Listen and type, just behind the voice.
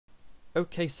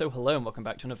Okay, so hello and welcome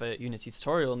back to another Unity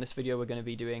tutorial. In this video we're going to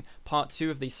be doing part 2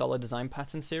 of the solid design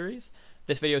pattern series.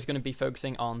 This video is going to be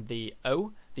focusing on the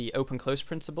O, the open close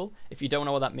principle. If you don't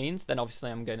know what that means, then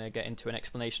obviously I'm going to get into an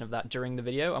explanation of that during the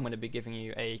video. I'm going to be giving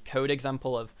you a code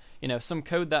example of, some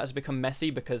code that has become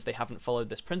messy because they haven't followed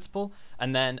this principle,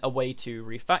 and then a way to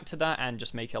refactor that and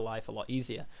just make your life a lot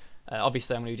easier.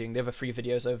 Obviously I'm going to be doing the other 3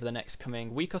 videos over the next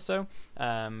coming week or so.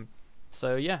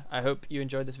 So yeah, I hope you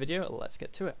enjoyed this video. Let's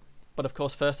get to it. But of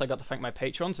course, first I got to thank my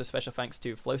patrons, so special thanks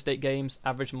to Flow State Games,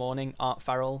 Average Morning, Art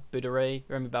Farrell, Budaray,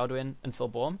 Remy Baldwin, and Phil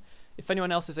Baum. If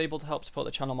anyone else is able to help support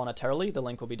the channel monetarily, the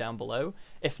link will be down below.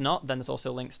 If not, then there's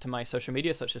also links to my social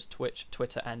media such as Twitch,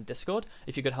 Twitter, and Discord.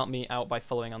 If you could help me out by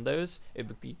following on those, it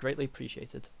would be greatly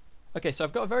appreciated. Okay, so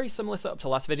I've got a very similar setup to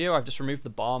last video. I've just removed the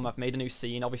bomb, I've made a new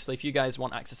scene. Obviously, if you guys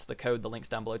want access to the code, the link's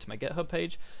down below to my GitHub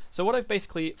page. So what I've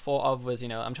basically thought of was,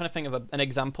 I'm trying to think of an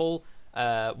example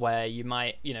where you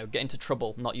might, get into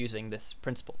trouble not using this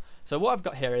principle. So what I've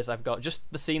got here is I've got just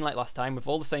the scene like last time with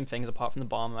all the same things apart from the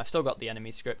bomb. I've still got the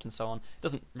enemy script and so on. It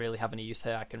doesn't really have any use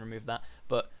here, I can remove that.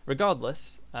 But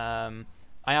regardless,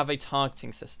 I have a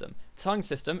targeting system. The targeting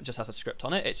system just has a script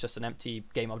on it. It's just an empty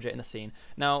game object in the scene.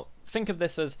 Now, think of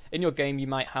this as, in your game, you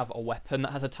might have a weapon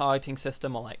that has a targeting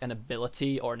system or like an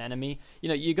ability or an enemy.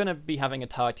 You're going to be having a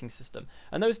targeting system.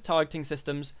 And those targeting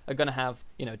systems are going to have,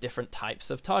 different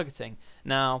types of targeting.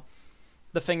 Now,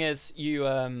 the thing is, you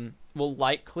will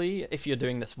likely, if you're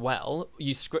doing this well,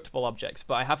 use scriptable objects,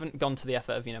 but I haven't gone to the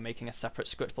effort of, making a separate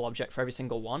scriptable object for every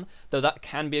single one, though that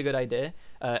can be a good idea.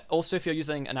 Also, if you're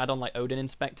using an add-on like Odin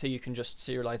Inspector, you can just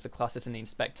serialize the classes in the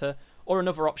inspector, or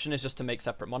another option is just to make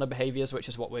separate mono behaviors, which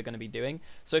is what we're going to be doing.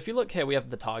 So if you look here, we have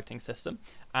the targeting system,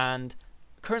 and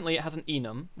currently it has an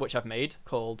enum, which I've made,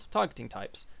 called targeting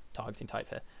type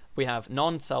here. We have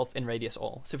non, self, in radius,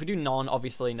 all. So if we do non,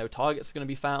 obviously no targets are going to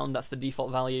be found. That's the default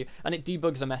value, and it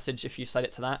debugs a message if you set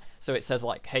it to that. So it says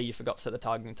like, hey, you forgot to set the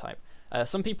targeting type.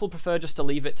 Some people prefer just to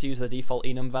leave it to use the default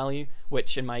enum value,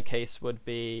 which in my case would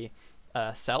be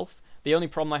self. The only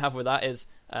problem I have with that is,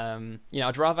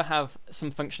 I'd rather have some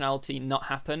functionality not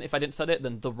happen if I didn't set it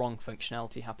than the wrong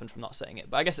functionality happen from not setting it.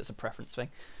 But I guess it's a preference thing.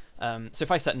 So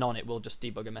if I set non, it will just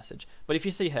debug a message. But if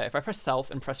you see here, if I press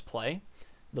self and press play,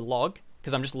 the log,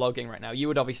 because I'm just logging right now, you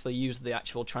would obviously use the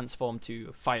actual transform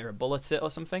to fire a bullet at it or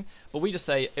something, but we just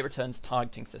say it returns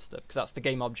targeting system, because that's the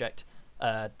game object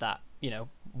that,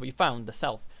 we found, the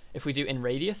self. If we do in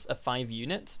radius of 5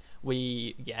 units,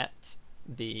 we get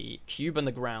the cube and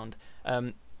the ground.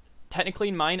 Technically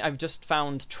in mine, I've just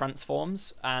found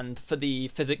transforms, and for the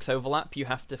physics overlap, you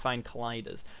have to find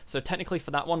colliders. So technically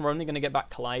for that one, we're only going to get back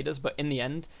colliders, but in the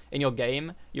end, in your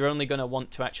game, you're only going to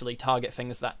want to actually target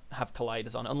things that have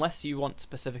colliders on, unless you want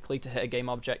specifically to hit a game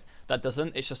object that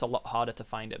doesn't. It's just a lot harder to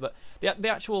find it. But the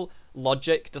actual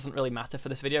logic doesn't really matter for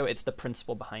this video, it's the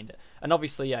principle behind it. And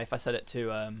obviously, yeah, if I set it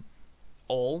to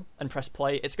all and press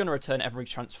play, it's going to return every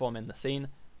transform in the scene.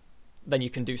 Then you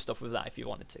can do stuff with that if you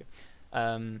wanted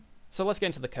to. So let's get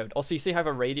into the code. Also, you see I have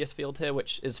a radius field here,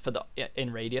 which is for the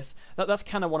in radius. That's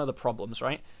kind of one of the problems,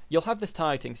 right? You'll have this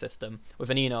targeting system with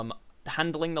an enum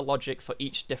handling the logic for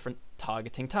each different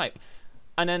targeting type.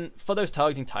 And then for those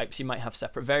targeting types, you might have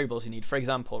separate variables you need. For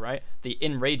example, right, the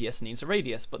in radius needs a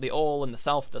radius, but the all and the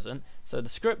self doesn't. So the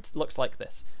script looks like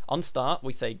this. On start,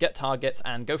 we say get targets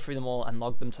and go through them all and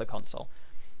log them to the console.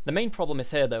 The main problem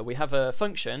is here, though. We have a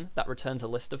function that returns a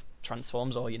list of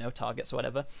transforms or, targets or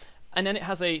whatever. And then it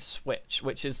has a switch,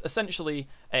 which is essentially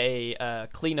a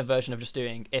cleaner version of just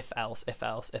doing if, else, if,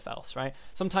 else, if, else, right?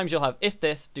 Sometimes you'll have if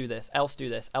this, do this, else do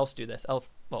this, else do this,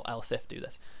 else if, do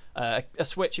this. A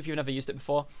switch, if you've never used it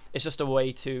before, is just a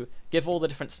way to give all the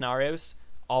different scenarios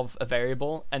of a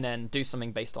variable and then do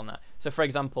something based on that. So for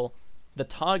example, the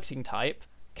targeting type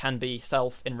can be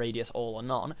self, in radius, all, or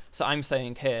none. So I'm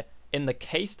saying here, in the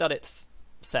case that it's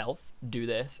self, do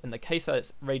this. In the case that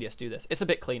it's radius, do this. It's a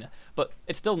bit cleaner, but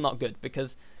it's still not good,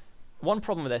 because one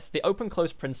problem with this, the open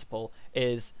close principle,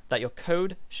 is that your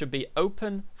code should be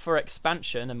open for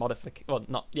expansion and modification.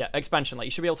 Well, expansion, like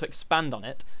you should be able to expand on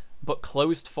it, but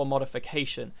closed for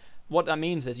modification. What that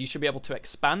means is you should be able to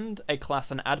expand a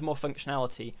class and add more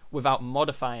functionality without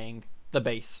modifying the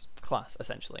base class,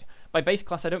 essentially. By base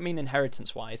class, I don't mean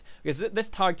inheritance-wise, because this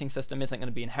targeting system isn't going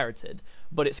to be inherited,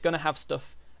 but it's going to have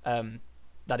stuff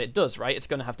that it does, right? It's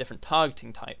going to have different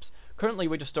targeting types. Currently,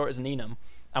 we just store it as an enum,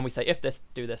 and we say, if this,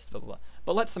 do this, blah, blah, blah.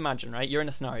 But let's imagine, right, you're in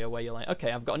a scenario where you're like,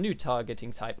 okay, I've got a new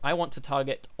targeting type. I want to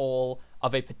target all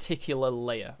of a particular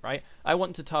layer, right? I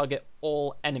want to target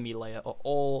all enemy layer or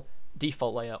all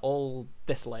default layer, all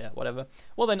this layer, whatever,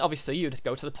 well then obviously you'd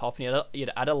go to the top and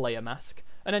you'd add a layer mask,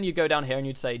 and then you'd go down here and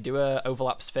you'd say do a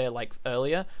overlap sphere like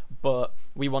earlier, but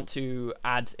we want to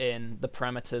add in the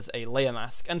parameters a layer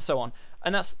mask, and so on.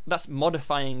 And that's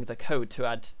modifying the code to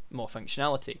add more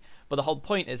functionality. But the whole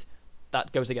point is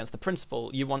that goes against the principle.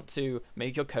 You want to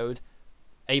make your code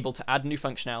able to add new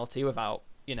functionality without,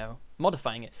 you know,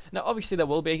 modifying it. Now, obviously, there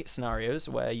will be scenarios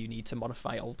where you need to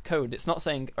modify old code. It's not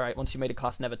saying, all right, once you made a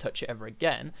class, never touch it ever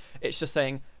again. It's just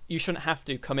saying you shouldn't have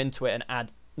to come into it and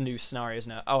add new scenarios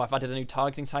now. Oh, I've added a new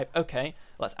targeting type. Okay,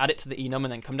 let's add it to the enum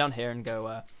and then come down here and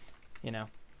go, you know,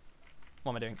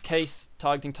 what am I doing? Case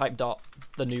targeting type dot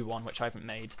the new one, which I haven't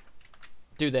made.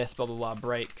 Do this, blah blah blah,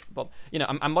 break, blah. You know,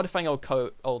 I'm modifying old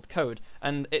code,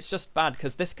 and it's just bad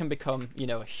because this can become, you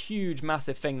know, a huge,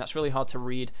 massive thing that's really hard to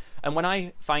read. And when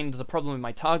I find there's a problem with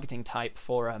my targeting type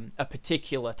for a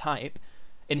particular type,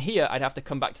 in here I'd have to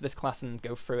come back to this class and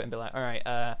go through it and be like, all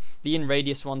right, the in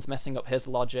radius one's messing up his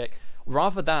logic,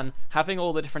 rather than having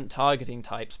all the different targeting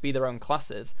types be their own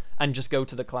classes and just go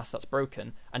to the class that's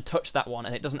broken and touch that one,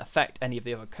 and it doesn't affect any of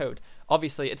the other code.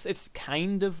 Obviously, it's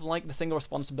kind of like the single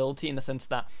responsibility in the sense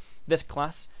that this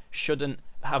class shouldn't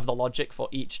have the logic for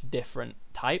each different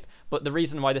type, but the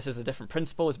reason why this is a different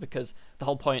principle is because the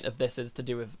whole point of this is to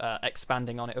do with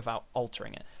expanding on it without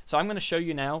altering it. So I'm going to show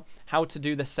you now how to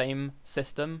do the same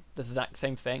system, the exact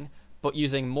same thing, but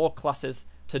using more classes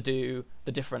to do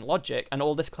the different logic, and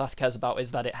all this class cares about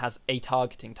is that it has a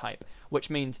targeting type, which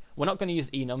means we're not going to use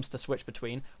enums to switch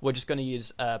between, we're just going to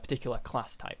use a particular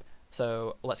class type.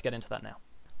 So let's get into that now.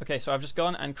 Okay, so I've just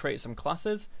gone and created some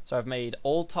classes. So I've made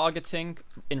all targeting,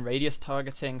 in radius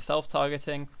targeting,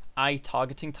 self-targeting,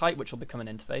 targeting type, which will become an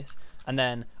interface. And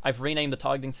then I've renamed the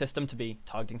targeting system to be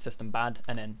targeting system bad,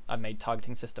 and then I've made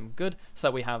targeting system good, so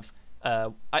that we have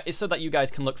so that you guys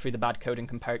can look through the bad code and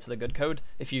compare it to the good code.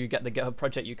 If you get the GitHub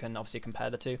project, you can obviously compare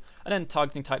the two. And then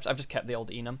targeting types, I've just kept the old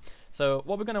enum. So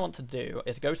what we're going to want to do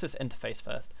is go to this interface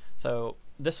first. So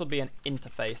this will be an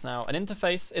interface. Now, an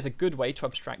interface is a good way to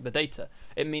abstract the data.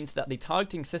 It means that the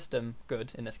targeting system,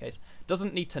 good in this case,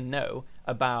 doesn't need to know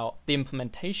about the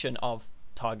implementation of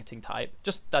targeting type,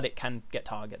 just that it can get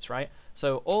targets, right?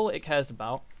 So all it cares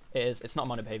about is it's not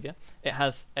monobehavior. It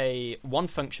has a one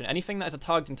function. Anything that is a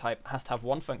targeting type has to have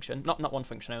one function, not one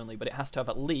function only, but it has to have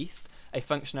at least a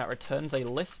function that returns a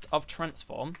list of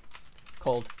transform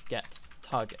called get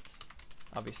targets,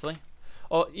 obviously.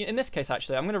 Or in this case,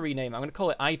 actually, I'm going to rename. I'm going to call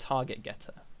it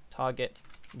iTargetGetter. Target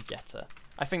getter.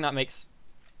 I think that makes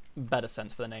better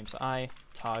sense for the name. So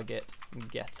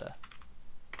iTargetGetter.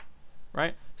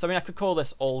 Right? So I mean, I could call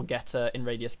this all getter, in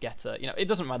radius getter. You know, it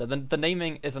doesn't matter. The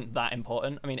naming isn't that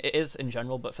important. I mean, it is in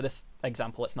general, but for this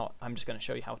example, it's not. I'm just going to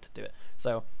show you how to do it.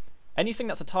 So anything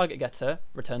that's a target getter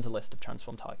returns a list of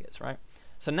transform targets, right?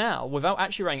 So now, without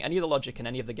actually writing any of the logic in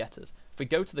any of the getters, if we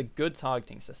go to the good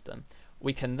targeting system,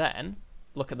 we can then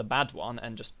look at the bad one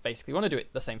and just basically want to do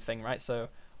it the same thing, right? So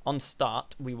on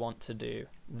start, we want to do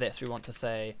this. We want to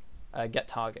say get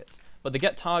targets. But the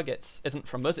get targets isn't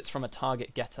from us, it's from a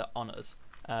target getter on us.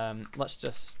 Let's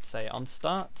just say on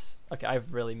start. Okay,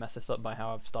 I've really messed this up by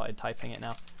how I've started typing it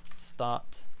now.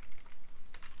 Start.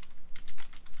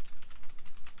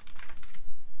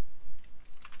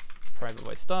 Private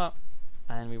voice start.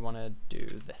 And we want to do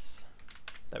this.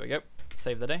 There we go.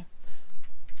 Save the day.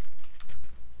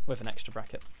 With an extra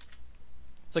bracket.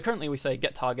 So currently we say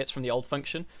get targets from the old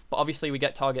function, but obviously we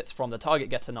get targets from the target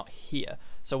getter, not here.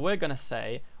 So we're going to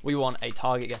say we want a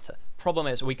target getter. Problem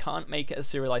is we can't make it a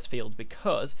serialized field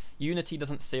because Unity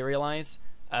doesn't serialize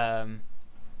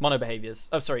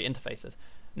interfaces.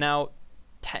 Now,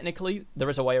 technically there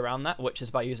is a way around that, which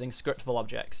is by using scriptable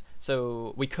objects.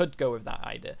 So we could go with that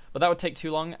idea, but that would take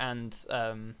too long, and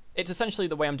it's essentially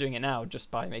the way I'm doing it now,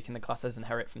 just by making the classes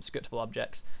inherit from scriptable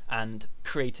objects and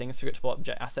creating scriptable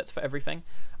object assets for everything.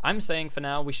 I'm saying for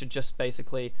now we should just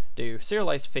basically do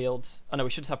serialized fields. Oh no, we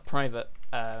should just have private.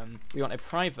 We want a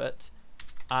private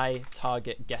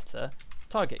iTargetGetter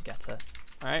target getter.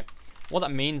 All right. What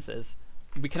that means is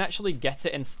we can actually get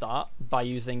it in start by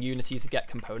using Unity's get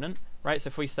component, right? So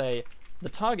if we say the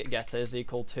target getter is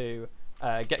equal to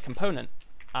get component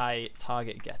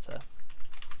iTargetGetter.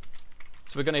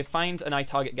 So we're going to find an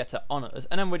iTargetGetter on us,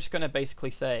 and then we're just going to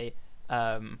basically say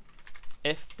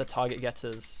if the target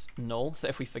getter's null, so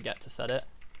if we forget to set it,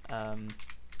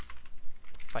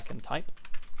 if I can type,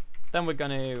 then we're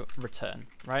going to return,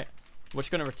 right? We're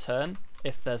just going to return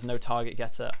if there's no target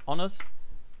getter on us.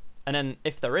 And then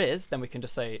if there is, then we can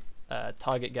just say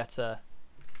target getter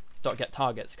dot get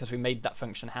targets, because we made that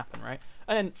function happen, right?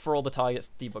 And then for all the targets,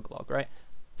 debug log, right?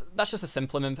 that's just a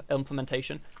simple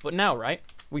implementation. But now, right,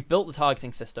 we've built the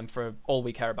targeting system for all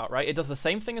we care about, right? It does the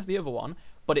same thing as the other one,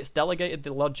 but it's delegated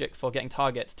the logic for getting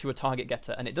targets to a target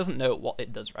getter, and it doesn't know what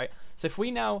it does, right? So if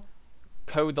we now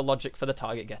code the logic for the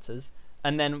target getters,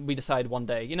 and then we decide one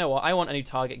day, you know what, I want a new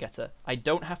target getter. I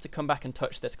don't have to come back and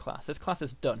touch this class. This class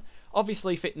is done.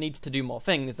 Obviously, if it needs to do more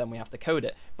things, then we have to code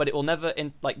it. But it will never,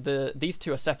 these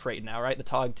two are separated now, right? The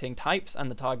targeting types and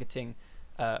the targeting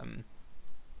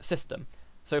system.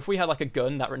 So if we had like a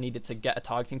gun that needed to get a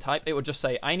targeting type, it would just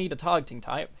say, I need a targeting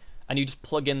type, and you just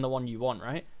plug in the one you want,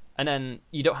 right? And then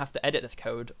you don't have to edit this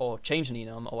code or change an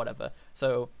enum or whatever.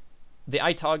 So the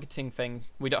iTargeting thing,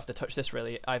 we don't have to touch this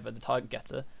really, either the target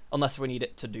getter, unless we need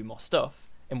it to do more stuff,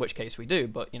 in which case we do,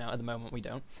 but you know, at the moment we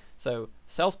don't. So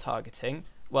self-targeting,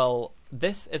 well,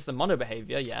 this is the mono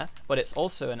behavior, yeah, but it's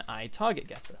also an iTarget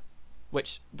getter,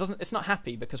 which it's not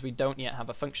happy because we don't yet have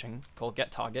a function called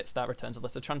getTargets that returns a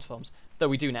list of transforms, though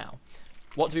we do now.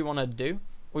 What do we want to do?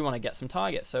 We want to get some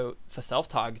targets. So for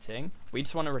self-targeting, we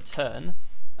just want to return,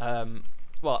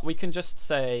 well, we can just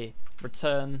say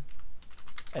return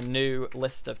a new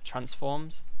list of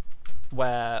transforms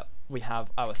where we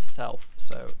have our self,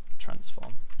 so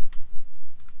transform,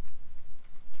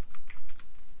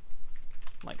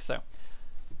 like so.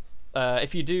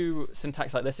 If you do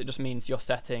syntax like this, it just means you're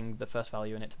setting the first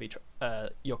value in it to be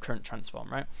your current transform,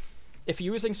 right? If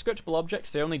you're using scriptable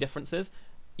objects, the only difference is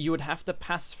you would have to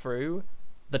pass through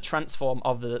the transform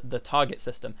of the target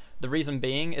system. The reason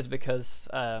being is because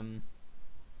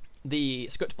the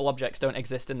scriptable objects don't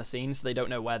exist in the scene, so they don't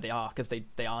know where they are because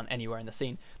they aren't anywhere in the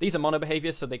scene. These are mono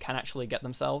behaviors, so they can actually get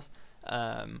themselves.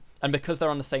 And because they're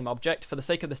on the same object, for the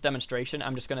sake of this demonstration,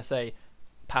 I'm just going to say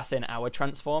pass in our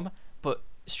transform, but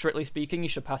strictly speaking, you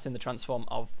should pass in the transform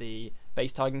of the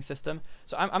base targeting system.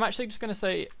 So I'm actually just going to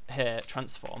say here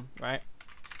transform, right?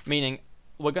 Meaning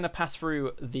we're going to pass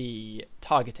through the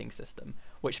targeting system,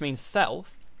 which means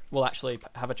self will actually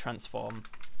have a transform,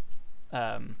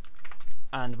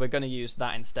 and we're going to use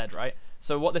that instead, right?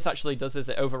 So what this actually does is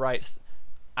it overwrites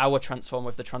our transform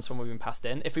with the transform we've been passed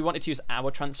in. If we wanted to use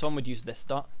our transform, we'd use this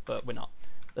dot, but we're not.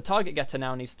 The target getter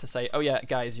now needs to say, oh yeah,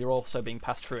 guys, you're also being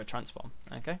passed through a transform,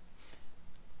 okay?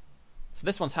 So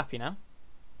this one's happy now.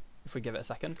 If we give it a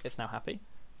second, it's now happy.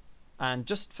 And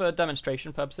just for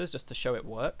demonstration purposes, just to show it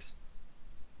works,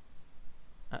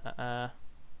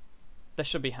 this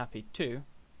should be happy too.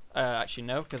 Actually,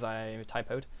 no, because I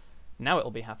typoed. Now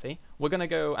it'll be happy. We're going to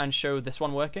go and show this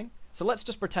one working. So let's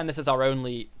just pretend this is our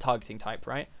only targeting type,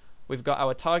 right? We've got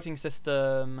our targeting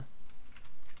system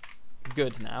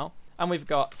good now, and we've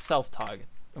got self-target.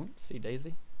 Oh, see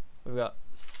daisy. We've got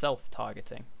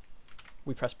self-targeting.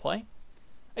 We press play.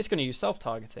 It's going to use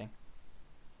self-targeting.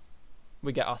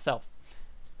 We get our self.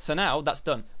 So now that's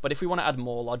done. But if we want to add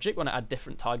more logic, we want to add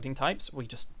different targeting types, we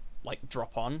just like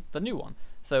drop on the new one.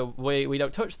 So we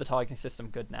don't touch the targeting system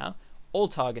good now. All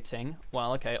targeting,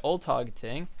 well, okay, all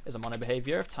targeting is a mono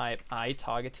behavior of type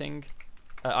iTarget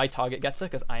getter,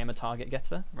 because I am a target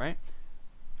getter, right?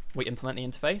 We implement the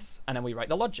interface, and then we write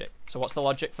the logic. So what's the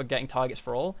logic for getting targets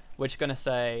for all? We're just going to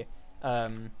say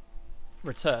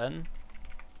return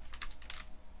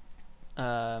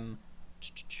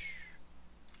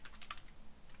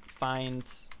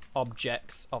find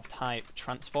objects of type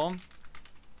transform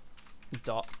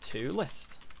dot to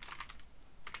list.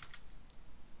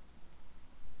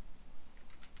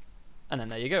 And then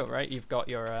there you go, right? You've got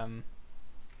your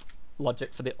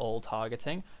logic for the all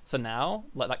targeting. So now,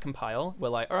 let that compile. We're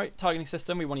like, all right, targeting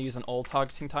system, we want to use an all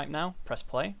targeting type now. Press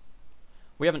play.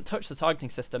 We haven't touched the targeting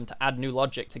system to add new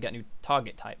logic to get new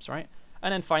target types, right?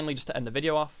 And then finally, just to end the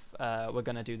video off, we're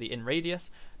going to do the in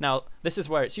radius. Now, this is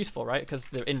where it's useful, right? Because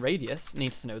the in radius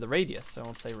needs to know the radius. So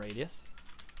we'll say radius,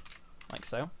 like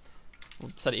so.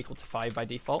 We'll set it equal to 5 by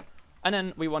default. And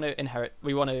then we want to so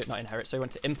we want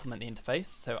to implement the interface,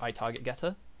 so iTarget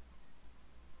getter.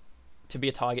 To be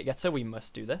a target getter, we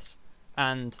must do this.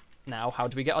 And now, how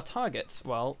do we get our targets?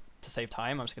 Well, to save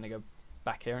time, I'm just going to go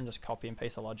back here and just copy and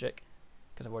paste the logic,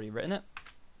 because I've already written it.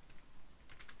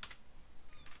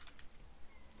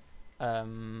 I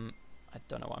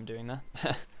don't know what I'm doing there.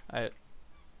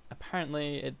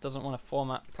 Apparently, it doesn't want to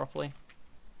format properly.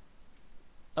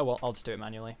 Oh well, I'll just do it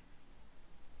manually.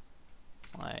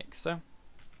 Like so.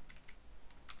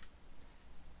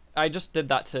 I just did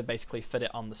that to basically fit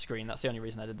it on the screen. That's the only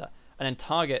reason I did that. And then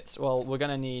targets, well, we're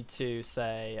going to need to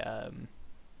say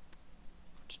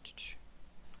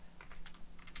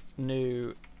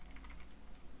new,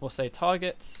 we'll say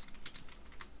targets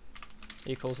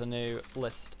equals a new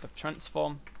list of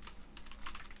transform,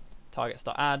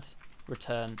 targets.add,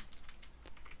 return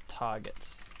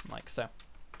targets, like so.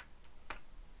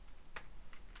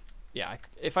 yeah,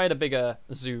 if I had a bigger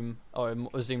zoom or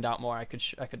zoomed out more, I could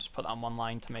just put that on one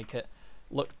line to make it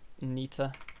look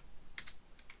neater,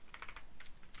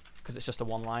 because it's just a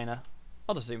one-liner.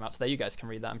 I'll just zoom out to there. You guys can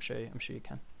read that. I'm sure you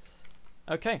can.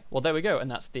 Okay, well there we go, and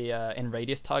that's the in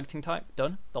radius targeting type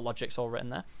done. The logic's all written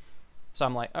there. So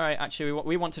I'm like, all right, actually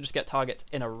we want to just get targets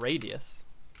in a radius,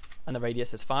 and the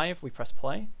radius is 5. We press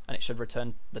play, and it should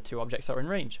return the 2 objects that are in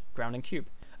range, ground and cube.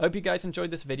 I hope you guys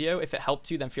enjoyed this video. If it helped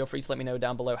you, then feel free to let me know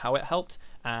down below how it helped,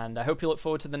 and I hope you look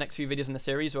forward to the next few videos in the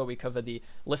series where we cover the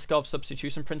Liskov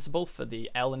substitution principle for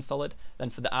the L in SOLID, then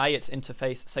for the I it's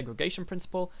interface segregation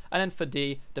principle, and then for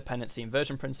D dependency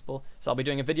inversion principle. So I'll be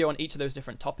doing a video on each of those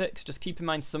different topics. Just keep in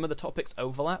mind some of the topics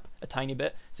overlap a tiny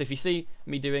bit, so if you see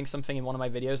me doing something in one of my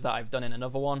videos that I've done in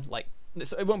another one, like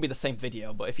it won't be the same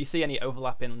video, but if you see any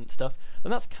overlap in stuff, then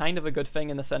that's kind of a good thing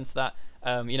in the sense that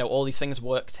you know, all these things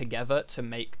work together to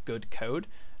make good code.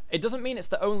 It doesn't mean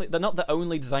they're not the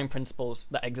only design principles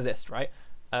that exist, right?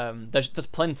 There's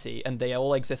plenty, and they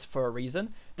all exist for a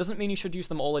reason. Doesn't mean you should use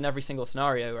them all in every single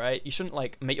scenario, right? You shouldn't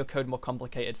like make your code more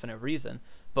complicated for no reason.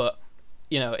 But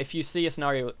you know, if you see a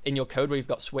scenario in your code where you've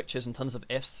got switches and tons of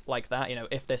ifs like that, you know,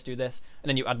 if this, do this, and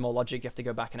then you add more logic, you have to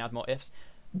go back and add more ifs.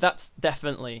 That's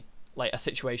definitely like a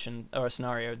situation or a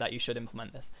scenario that you should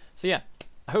implement this. So yeah,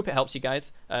 I hope it helps you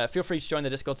guys. Feel free to join the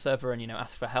Discord server and, you know,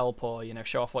 ask for help, or, you know,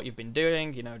 show off what you've been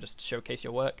doing, you know, just showcase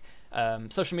your work.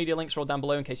 Social media links are all down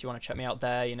below in case you want to check me out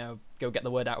there, you know, go get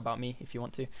the word out about me if you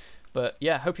want to. But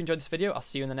yeah, hope you enjoyed this video. I'll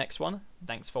see you in the next one.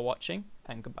 Thanks for watching,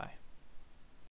 and goodbye.